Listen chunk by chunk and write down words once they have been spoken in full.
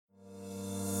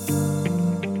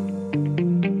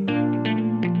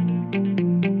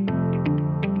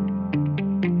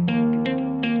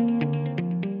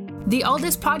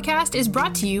Aldis podcast is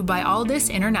brought to you by Aldis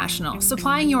International,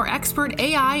 supplying your expert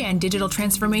AI and digital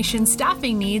transformation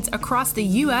staffing needs across the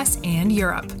US and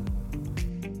Europe.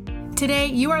 Today,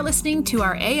 you are listening to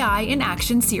our AI in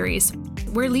Action series,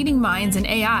 where leading minds in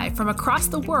AI from across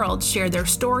the world share their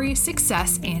story,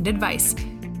 success, and advice.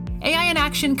 AI in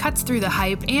Action cuts through the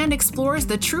hype and explores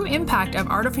the true impact of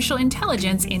artificial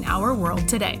intelligence in our world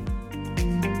today.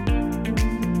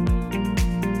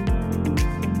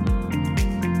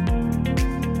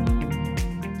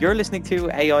 You're listening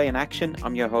to AI in Action.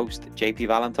 I'm your host, JP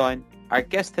Valentine. Our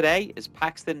guest today is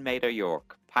Paxton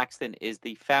Maeder-York. Paxton is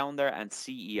the founder and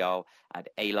CEO at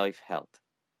Alife Health.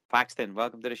 Paxton,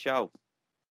 welcome to the show.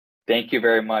 Thank you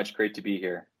very much. Great to be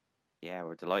here. Yeah,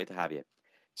 we're delighted to have you.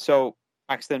 So,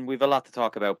 Paxton, we've a lot to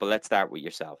talk about, but let's start with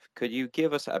yourself. Could you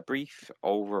give us a brief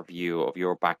overview of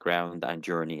your background and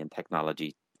journey in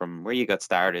technology, from where you got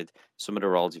started, some of the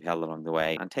roles you've held along the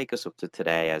way, and take us up to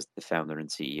today as the founder and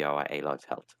CEO at Alife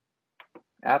Health?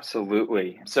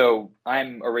 Absolutely. So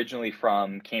I'm originally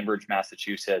from Cambridge,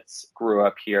 Massachusetts, grew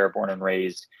up here, born and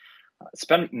raised,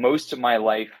 spent most of my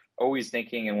life always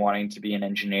thinking and wanting to be an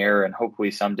engineer and hopefully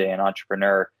someday an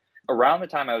entrepreneur. Around the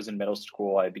time I was in middle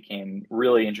school, I became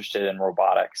really interested in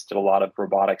robotics, did a lot of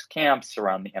robotics camps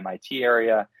around the MIT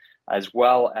area, as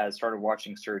well as started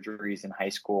watching surgeries in high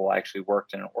school. I actually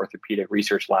worked in an orthopedic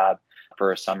research lab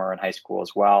for a summer in high school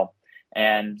as well.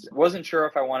 And wasn't sure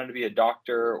if I wanted to be a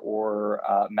doctor or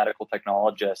a medical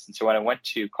technologist. And so when I went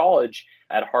to college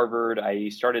at Harvard, I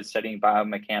started studying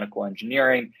biomechanical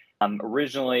engineering.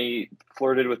 Originally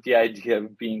flirted with the idea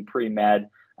of being pre-med,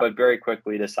 but very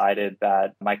quickly decided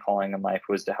that my calling in life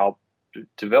was to help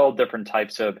develop different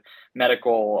types of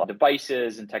medical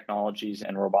devices and technologies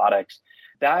and robotics.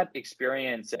 That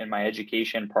experience in my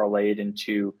education parlayed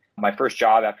into my first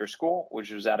job after school,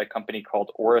 which was at a company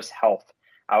called Auris Health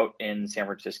out in San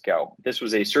Francisco. This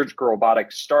was a surgical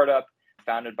robotics startup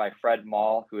founded by Fred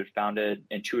Moll, who had founded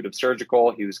Intuitive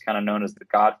Surgical. He was kind of known as the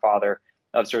godfather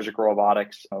of surgical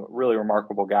robotics, a really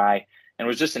remarkable guy, and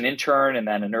was just an intern and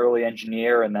then an early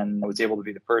engineer, and then was able to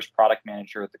be the first product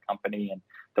manager at the company and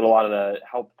did a lot of the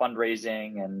help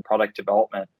fundraising and product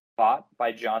development. Bought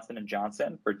by Johnson &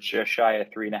 Johnson for just shy of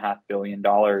 $3.5 billion.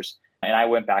 And I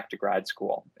went back to grad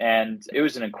school. And it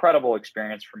was an incredible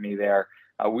experience for me there.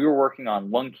 We were working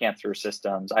on lung cancer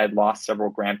systems. I had lost several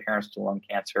grandparents to lung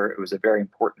cancer. It was a very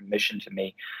important mission to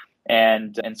me.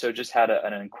 And so just had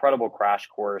an incredible crash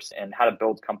course in how to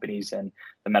build companies in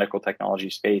the medical technology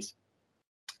space.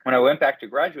 When I went back to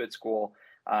graduate school,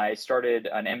 I started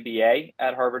an MBA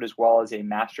at Harvard as well as a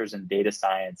master's in data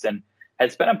science, and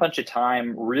had spent a bunch of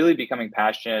time really becoming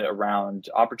passionate around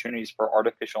opportunities for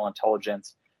artificial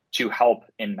intelligence to help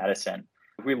in medicine.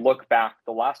 If we look back,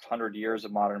 the last 100 years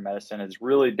of modern medicine has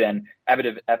really been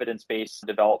evidence-based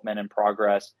development and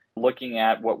progress, looking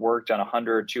at what worked on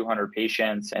 100, 200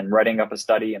 patients and writing up a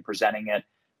study and presenting it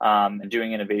and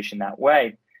doing innovation that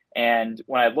way. And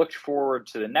when I looked forward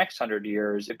to the next 100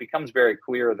 years, it becomes very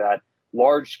clear that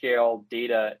large-scale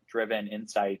data-driven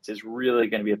insights is really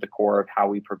going to be at the core of how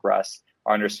we progress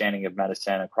our understanding of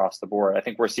medicine across the board. I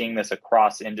think we're seeing this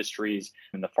across industries,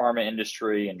 in the pharma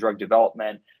industry and drug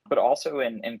development, but also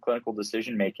in clinical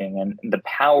decision-making, and the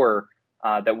power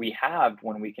that we have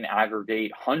when we can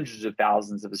aggregate hundreds of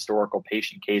thousands of historical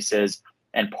patient cases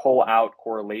and pull out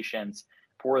correlations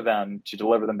for them to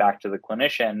deliver them back to the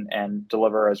clinician and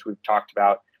deliver, as we've talked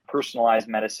about, personalized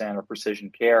medicine or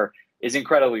precision care is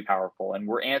incredibly powerful. And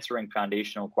we're answering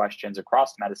foundational questions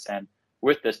across medicine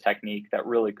with this technique that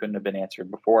really couldn't have been answered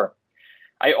before.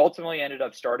 I ultimately ended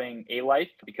up starting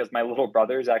Alife because my little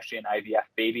brother is actually an IVF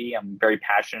baby. I'm very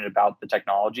passionate about the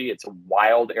technology. It's a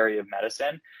wild area of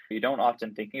medicine. You don't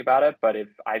often think about it, but if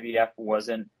IVF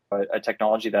wasn't a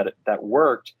technology that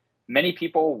worked, many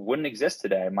people wouldn't exist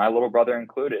today, my little brother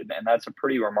included. And that's a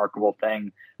pretty remarkable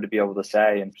thing to be able to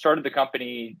say. And started the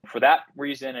company for that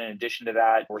reason. In addition to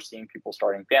that, we're seeing people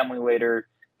starting families later.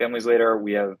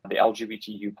 We have the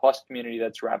LGBTQ plus community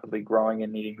that's rapidly growing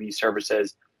and needing these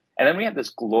services. And then we have this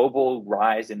global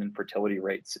rise in infertility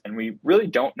rates. And we really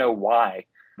don't know why,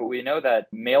 but we know that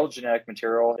male genetic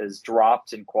material has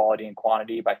dropped in quality and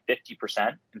quantity by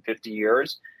 50% in 50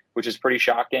 years, which is pretty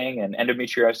shocking. And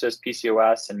endometriosis,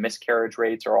 PCOS, and miscarriage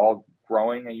rates are all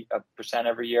growing a percent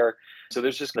every year. So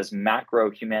there's just this macro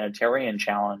humanitarian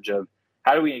challenge of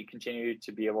how do we continue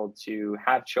to be able to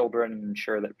have children and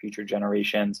ensure that future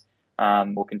generations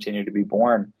will continue to be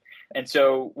born. And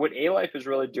so what Alife is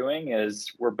really doing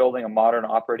is we're building a modern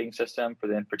operating system for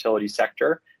the infertility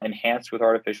sector, enhanced with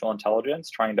artificial intelligence,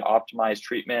 trying to optimize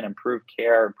treatment, improve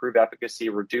care, improve efficacy,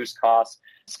 reduce costs,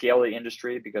 scale the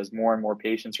industry because more and more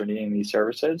patients are needing these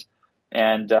services.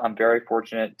 And I'm very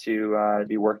fortunate to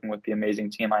be working with the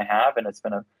amazing team I have, and it's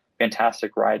been a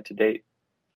fantastic ride to date.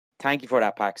 Thank you for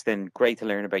that, Paxton. Great to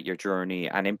learn about your journey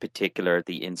and in particular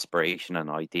the inspiration and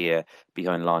idea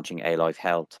behind launching Alife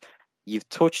Health. You've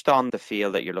touched on the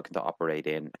field that you're looking to operate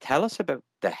in. Tell us about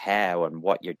the how and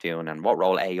what you're doing and what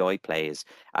role AI plays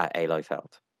at Alife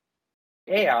Health.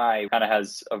 AI kind of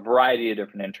has a variety of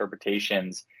different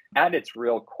interpretations. At its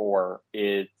real core,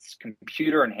 it's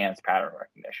computer enhanced pattern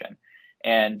recognition.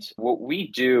 And what we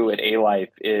do at Alife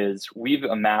is we've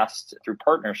amassed through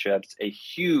partnerships a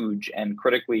huge and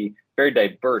critically very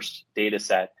diverse data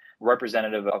set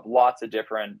representative of lots of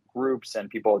different groups and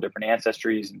people of different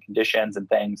ancestries and conditions and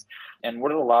things. And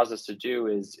what it allows us to do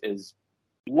is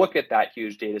look at that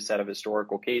huge data set of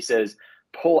historical cases,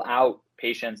 pull out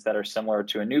patients that are similar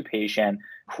to a new patient,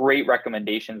 create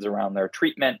recommendations around their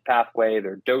treatment pathway,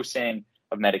 their dosing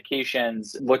of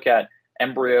medications, look at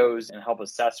embryos and help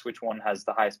assess which one has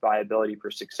the highest viability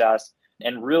for success,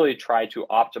 and really try to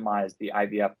optimize the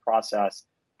IVF process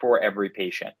for every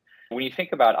patient. When you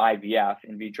think about IVF,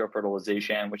 in vitro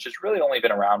fertilization, which has really only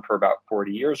been around for about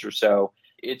 40 years or so,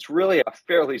 it's really a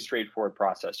fairly straightforward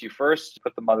process. You first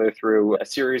put the mother through a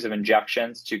series of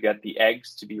injections to get the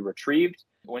eggs to be retrieved.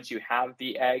 Once you have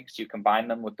the eggs, you combine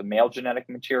them with the male genetic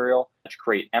material to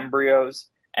create embryos.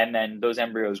 And then those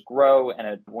embryos grow.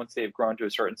 And once they've grown to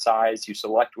a certain size, you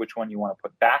select which one you want to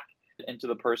put back into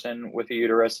the person with a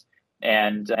uterus.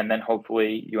 And then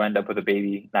hopefully you end up with a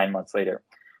baby 9 months later.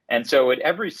 And so at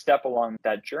every step along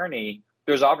that journey,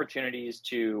 there's opportunities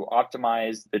to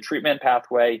optimize the treatment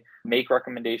pathway, make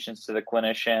recommendations to the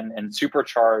clinician, and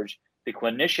supercharge the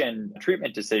clinician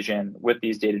treatment decision with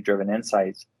these data-driven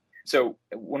insights. So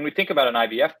when we think about an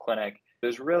IVF clinic,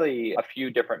 there's really a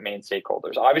few different main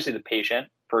stakeholders. Obviously, the patient,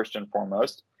 first and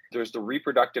foremost. There's the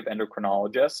reproductive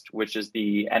endocrinologist, which is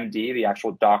the MD, the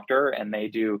actual doctor, and they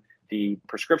do the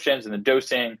prescriptions and the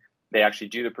dosing. They actually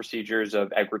do the procedures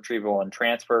of egg retrieval and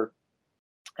transfer,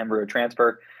 embryo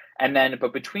transfer. And then,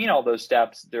 but between all those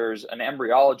steps, there's an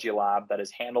embryology lab that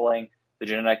is handling the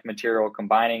genetic material,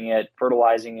 combining it,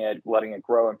 fertilizing it, letting it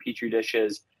grow in petri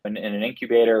dishes in an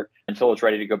incubator until it's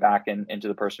ready to go back into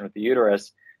the person with the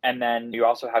uterus. And then you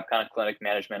also have kind of clinic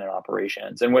management and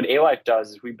operations. And what Alife does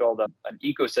is we build an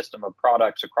ecosystem of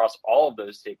products across all of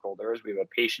those stakeholders. We have a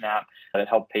patient app that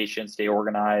helps patients stay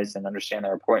organized and understand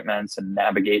their appointments and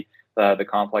navigate the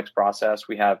complex process.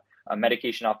 We have a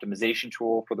medication optimization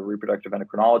tool for the reproductive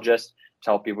endocrinologist to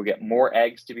help people get more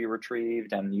eggs to be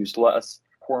retrieved and use less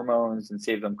hormones and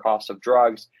save them costs of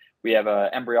drugs. We have an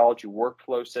embryology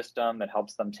workflow system that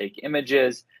helps them take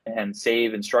images and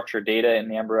save and structure data in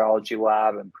the embryology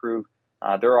lab, improve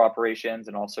their operations,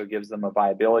 and also gives them a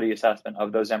viability assessment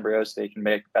of those embryos so they can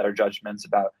make better judgments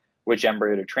about which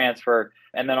embryo to transfer.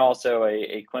 And then also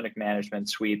a clinic management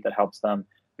suite that helps them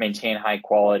maintain high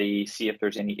quality, see if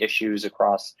there's any issues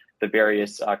across the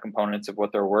various components of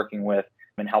what they're working with,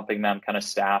 and helping them kind of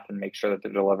staff and make sure that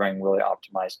they're delivering really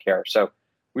optimized care. So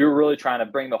we were really trying to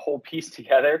bring the whole piece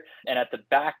together. And at the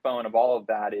backbone of all of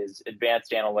that is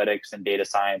advanced analytics and data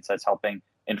science that's helping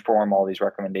inform all these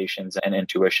recommendations and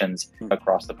intuitions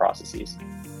across the processes.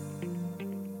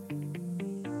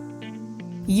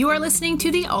 You are listening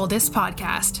to the Aldis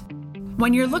Podcast.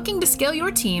 When you're looking to scale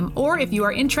your team, or if you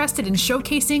are interested in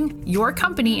showcasing your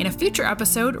company in a future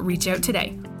episode, reach out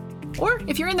today. Or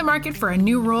if you're in the market for a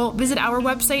new role, visit our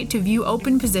website to view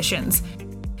open positions.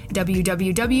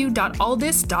 www.aldis.com.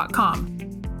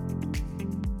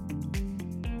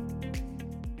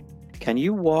 Can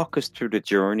you walk us through the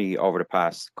journey over the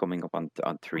past coming up on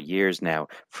 3 years now,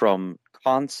 from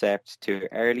concept to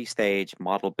early stage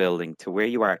model building to where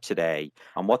you are today,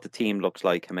 and what the team looks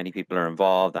like, how many people are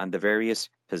involved, and the various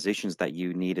positions that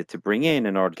you needed to bring in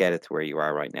order to get it to where you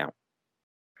are right now?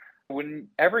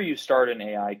 Whenever you start an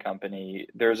AI company,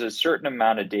 there's a certain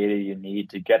amount of data you need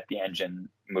to get the engine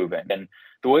moving. And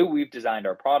the way we've designed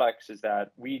our products is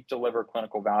that we deliver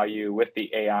clinical value with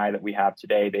the AI that we have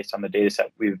today based on the data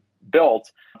set we've built,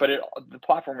 but the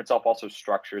platform itself also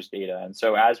structures data. And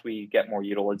so as we get more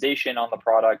utilization on the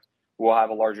product, we'll have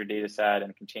a larger data set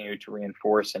and continue to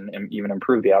reinforce and even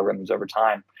improve the algorithms over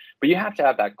time. But you have to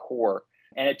have that core.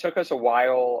 And it took us a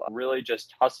while really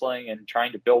just hustling and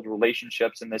trying to build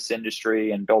relationships in this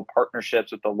industry and build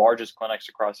partnerships with the largest clinics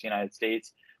across the United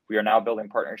States. We are now building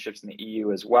partnerships in the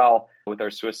EU as well with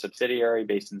our Swiss subsidiary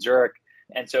based in Zurich.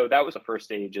 And so that was the first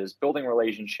stage, is building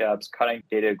relationships, cutting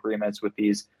data agreements with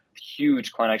these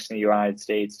huge clinics in the United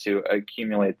States to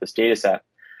accumulate this data set.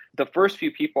 The first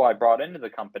few people I brought into the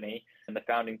company and the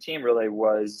founding team really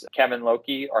was Kevin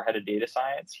Loki, our head of data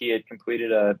science. He had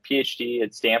completed a PhD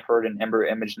at Stanford in embryo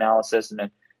image analysis and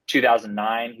a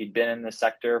 2009. He'd been in the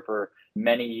sector for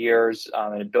many years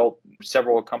and had built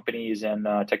several companies and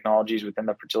technologies within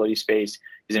the fertility space.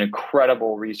 He's an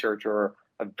incredible researcher,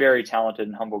 a very talented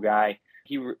and humble guy.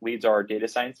 He leads our data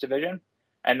science division.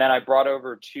 And then I brought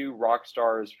over two rock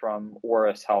stars from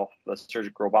Auris Health, the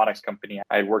surgical robotics company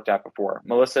I had worked at before.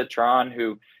 Melissa Tran,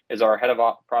 who is our head of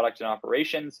product and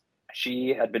operations. She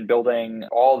had been building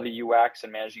all the UX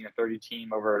and managing a 30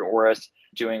 team over at Auris,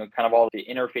 doing kind of all the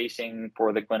interfacing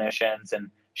for the clinicians. And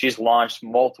she's launched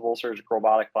multiple surgical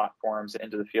robotic platforms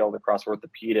into the field across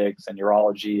orthopedics and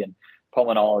urology and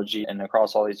pulmonology and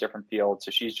across all these different fields.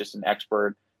 So she's just an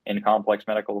expert in complex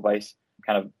medical device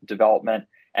kind of development.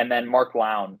 And then Mark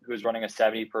Lown, who's running a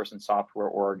 70-person software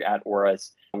org at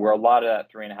Auris, where a lot of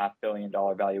that $3.5 billion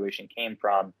valuation came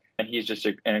from. And he's just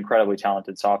an incredibly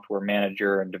talented software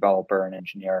manager and developer and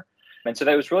engineer. And so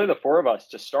that was really the four of us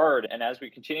to start. And as we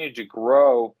continued to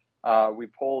grow, we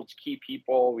pulled key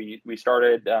people. We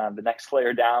started the next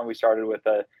layer down. We started with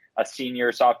a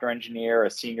senior software engineer, a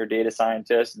senior data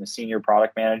scientist, and a senior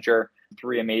product manager,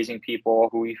 three amazing people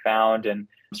who we found and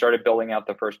started building out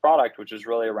the first product, which was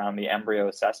really around the embryo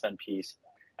assessment piece.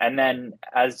 And then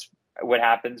as what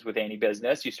happens with any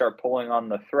business, you start pulling on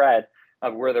the thread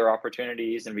of where there are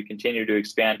opportunities, and we continue to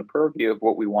expand the purview of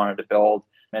what we wanted to build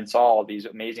and saw all these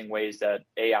amazing ways that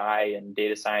AI and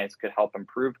data science could help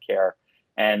improve care.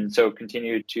 And so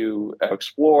continued to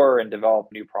explore and develop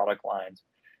new product lines.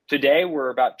 Today, we're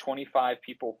about 25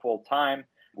 people full time.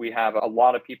 We have a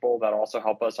lot of people that also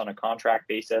help us on a contract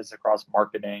basis across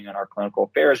marketing and our clinical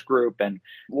affairs group and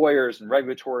lawyers and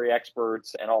regulatory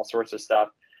experts and all sorts of stuff.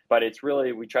 But it's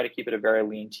really, we try to keep it a very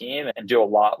lean team and do a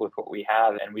lot with what we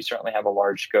have. And we certainly have a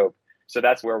large scope. So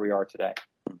that's where we are today.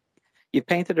 You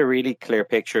painted a really clear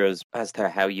picture as to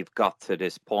how you've got to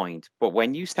this point. But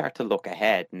when you start to look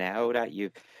ahead, now that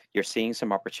you're seeing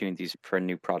some opportunities for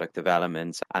new product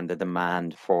developments and the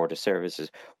demand for the services,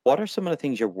 what are some of the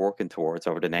things you're working towards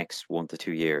over the next 1 to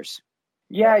 2 years?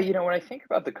 Yeah, when I think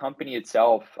about the company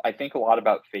itself, I think a lot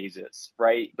about phases,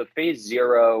 right? The phase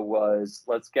 0 was,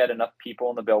 let's get enough people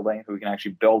in the building who can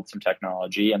actually build some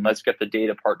technology, and let's get the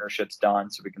data partnerships done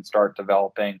so we can start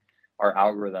developing our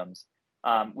algorithms.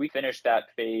 We finished that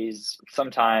phase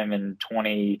sometime in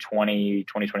 2020,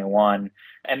 2021,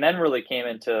 and then really came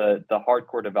into the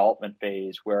hardcore development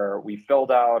phase where we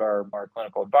filled out our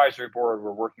clinical advisory board.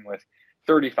 We're working with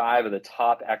 35 of the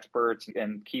top experts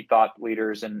and key thought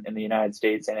leaders in the United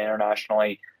States and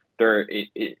internationally. They're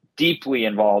deeply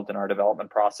involved in our development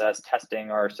process,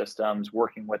 testing our systems,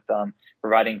 working with them,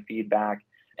 providing feedback.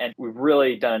 And we've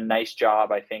really done a nice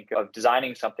job, I think, of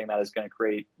designing something that is going to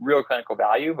create real clinical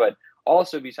value, but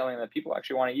also be something that people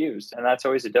actually want to use. And that's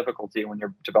always a difficulty when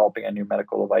you're developing a new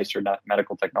medical device or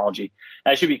medical technology.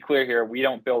 And I should be clear here, we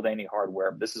don't build any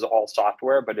hardware. This is all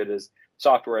software, but it is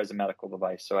software as a medical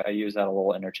device. So I use that a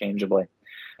little interchangeably.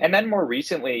 And then more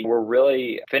recently, we're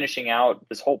really finishing out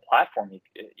this whole platform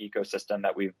ecosystem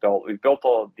that we've built. We've built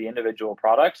all the individual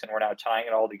products, and we're now tying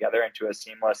it all together into a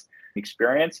seamless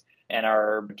experience and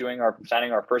are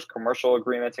signing our first commercial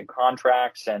agreements and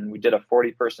contracts. And we did a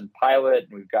 40-person pilot,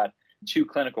 and we've got 2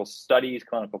 clinical studies,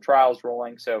 clinical trials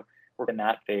rolling. So we're in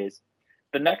that phase.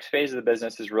 The next phase of the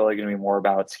business is really going to be more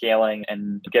about scaling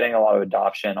and getting a lot of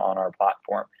adoption on our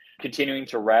platform. Continuing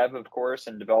to rev, of course,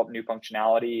 and develop new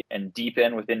functionality and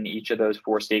deepen within each of those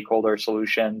 4 stakeholder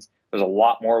solutions. There's a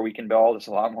lot more we can build. There's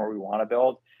a lot more we want to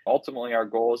build. Ultimately, our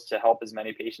goal is to help as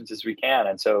many patients as we can.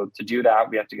 And so to do that,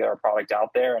 we have to get our product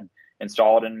out there and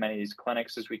install it in many of these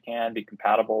clinics as we can, be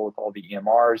compatible with all the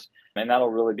EMRs. And that'll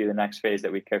really be the next phase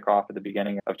that we kick off at the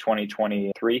beginning of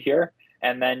 2023 here.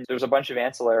 And then there's a bunch of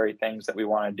ancillary things that we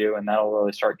want to do, and that'll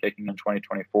really start kicking in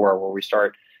 2024, where we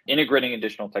start integrating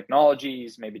additional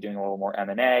technologies, maybe doing a little more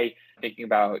M&A, thinking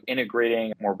about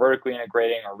integrating, more vertically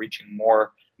integrating, or reaching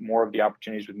more of the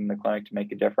opportunities within the clinic to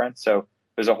make a difference. So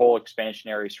there's a whole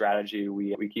expansionary strategy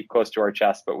we keep close to our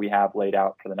chest, but we have laid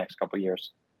out for the next couple of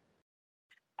years.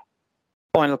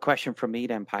 Final question from me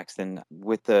then, Paxton.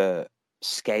 With the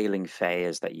scaling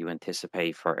phase that you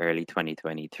anticipate for early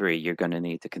 2023, you're going to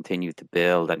need to continue to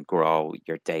build and grow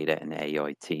your data and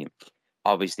AI team.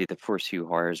 Obviously, the first few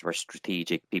hires were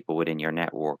strategic people within your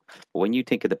network. But when you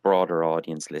think of the broader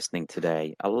audience listening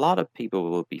today, a lot of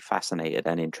people will be fascinated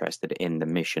and interested in the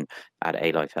mission at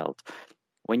Alife Health.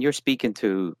 When you're speaking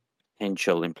to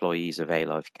potential employees of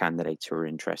Alife, candidates who are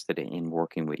interested in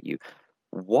working with you,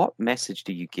 what message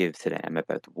do you give to them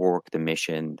about the work, the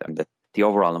mission, and the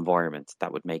overall environment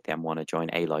that would make them want to join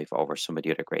Alife over some of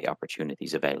the other great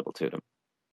opportunities available to them?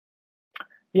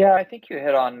 Yeah, I think you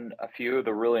hit on a few of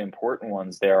the really important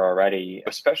ones there already,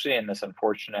 especially in this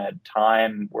unfortunate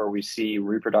time where we see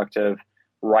reproductive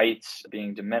rights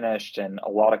being diminished and a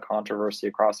lot of controversy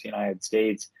across the United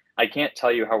States. I can't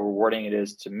tell you how rewarding it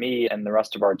is to me and the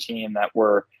rest of our team that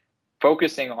we're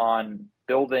focusing on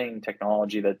building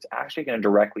technology that's actually going to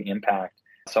directly impact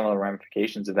some of the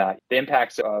ramifications of that. The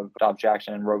impacts of Dobbs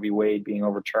Jackson and Roe v. Wade being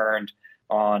overturned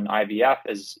on IVF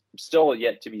is still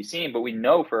yet to be seen, but we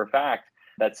know for a fact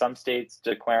that some states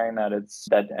declaring that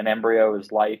an embryo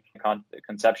is life,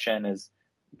 conception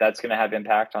that's going to have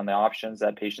impact on the options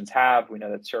that patients have. We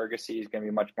know that surrogacy is going to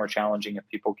be much more challenging if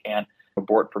people can't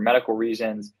abort for medical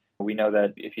reasons. We know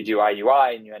that if you do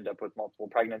IUI and you end up with multiple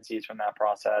pregnancies from that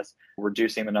process,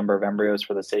 reducing the number of embryos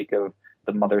for the sake of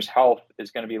the mother's health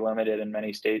is going to be limited in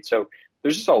many states. So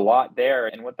there's just a lot there.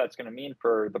 And what that's going to mean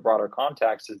for the broader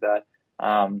context is that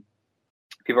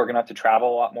people are going to have to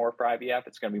travel a lot more for IVF.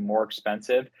 It's going to be more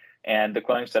expensive. And the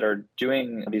clinics that are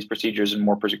doing these procedures in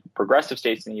more progressive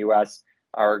states in the US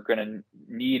are going to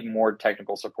need more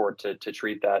technical support to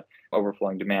treat that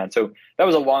overflowing demand. So that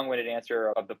was a long-winded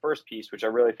answer of the first piece, which I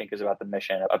really think is about the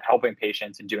mission of helping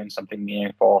patients and doing something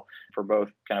meaningful for both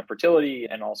kind of fertility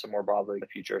and also more broadly the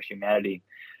future of humanity.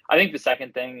 I think the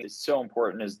second thing is so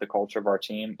important is the culture of our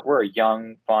team. We're a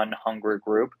young, fun, hungry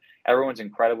group. Everyone's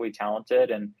incredibly talented.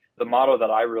 And the motto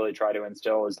that I really try to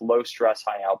instill is low stress,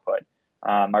 high output.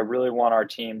 I really want our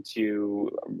team to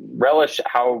relish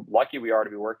how lucky we are to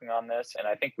be working on this. And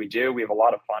I think we do. We have a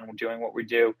lot of fun doing what we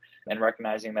do and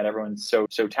recognizing that everyone's so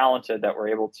talented that we're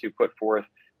able to put forth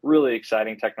really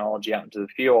exciting technology out into the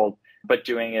field, but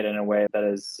doing it in a way that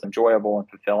is enjoyable and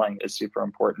fulfilling is super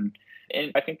important.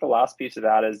 And I think the last piece of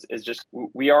that is just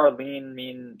we are a lean,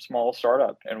 mean, small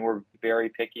startup, and we're very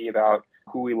picky about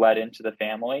who we let into the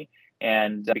family.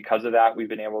 And because of that, we've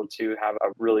been able to have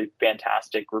a really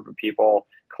fantastic group of people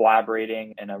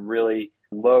collaborating in a really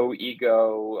low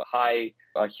ego, high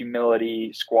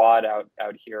humility squad out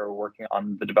here working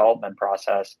on the development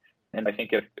process. And I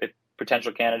think if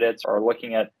potential candidates are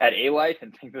looking at Alife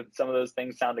and think that some of those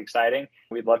things sound exciting,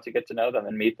 we'd love to get to know them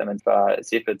and meet them and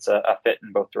see if it's a fit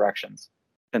in both directions.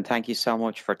 And thank you so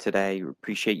much for today.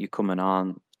 Appreciate you coming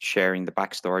on, sharing the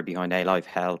backstory behind Alife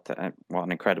Health. What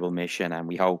an incredible mission. And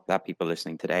we hope that people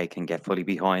listening today can get fully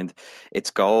behind its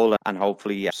goal. And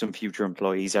hopefully some future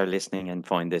employees are listening and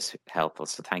find this helpful.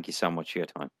 So thank you so much for your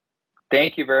time.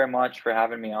 Thank you very much for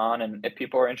having me on. And if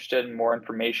people are interested in more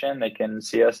information, they can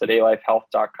see us at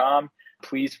alifehealth.com.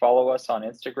 Please follow us on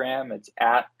Instagram. It's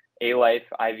at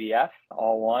AlifeIVF,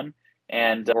 all one.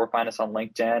 And or find us on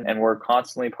LinkedIn. And we're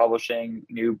constantly publishing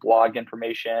new blog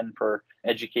information for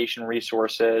education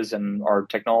resources. And our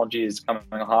technology is coming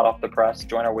hot off the press.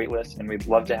 Join our waitlist, and we'd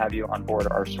love to have you on board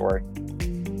our story.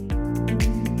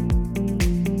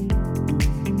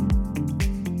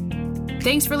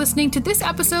 Thanks for listening to this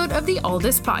episode of the All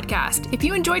This Podcast. If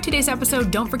you enjoyed today's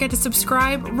episode, don't forget to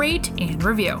subscribe, rate, and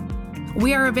review.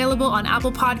 We are available on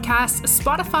Apple Podcasts,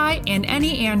 Spotify, and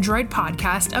any Android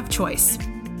podcast of choice.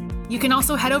 You can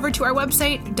also head over to our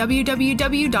website,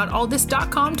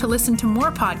 www.allthis.com, to listen to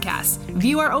more podcasts,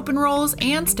 view our open roles,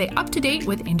 and stay up to date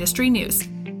with industry news.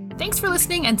 Thanks for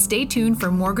listening, and stay tuned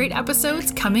for more great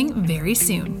episodes coming very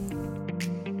soon.